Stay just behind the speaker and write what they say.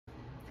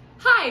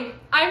Hi,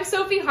 I'm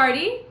Sophie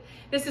Hardy.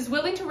 This is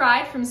Willing to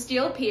Ride from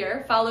Steel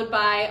Pier, followed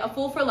by A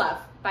Fool for Love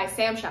by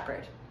Sam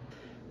Shepard.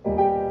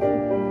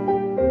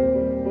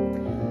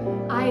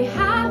 I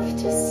have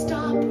to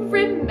stop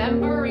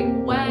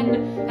remembering when,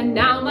 and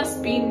now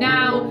must be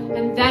now,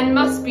 and then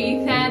must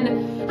be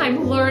then.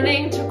 I'm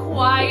learning to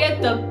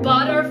quiet the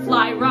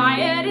butterfly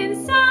riot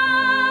inside.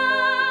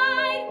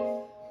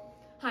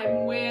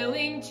 I'm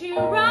willing to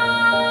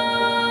ride.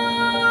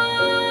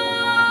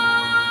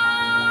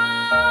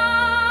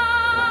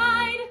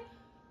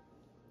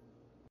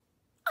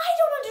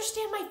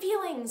 My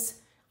feelings.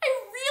 I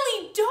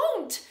really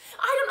don't.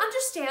 I don't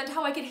understand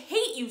how I could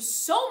hate you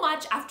so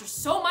much after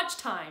so much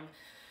time.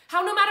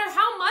 How no matter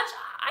how much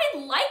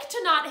I'd like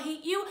to not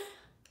hate you,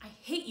 I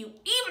hate you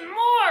even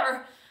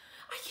more.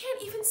 I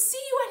can't even see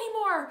you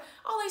anymore.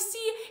 All I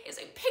see is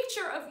a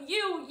picture of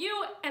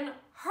you and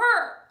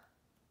her.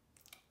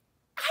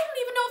 I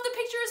don't even know if the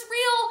picture is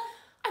real.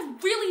 I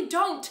really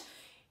don't.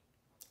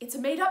 It's a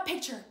made-up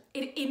picture.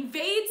 It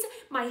invades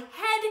my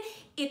head.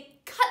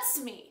 It cuts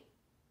me.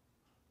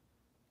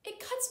 It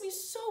cuts me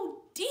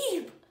so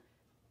deep.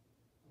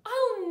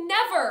 I'll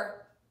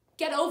never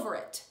get over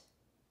it.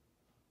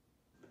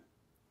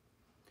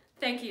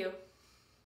 Thank you.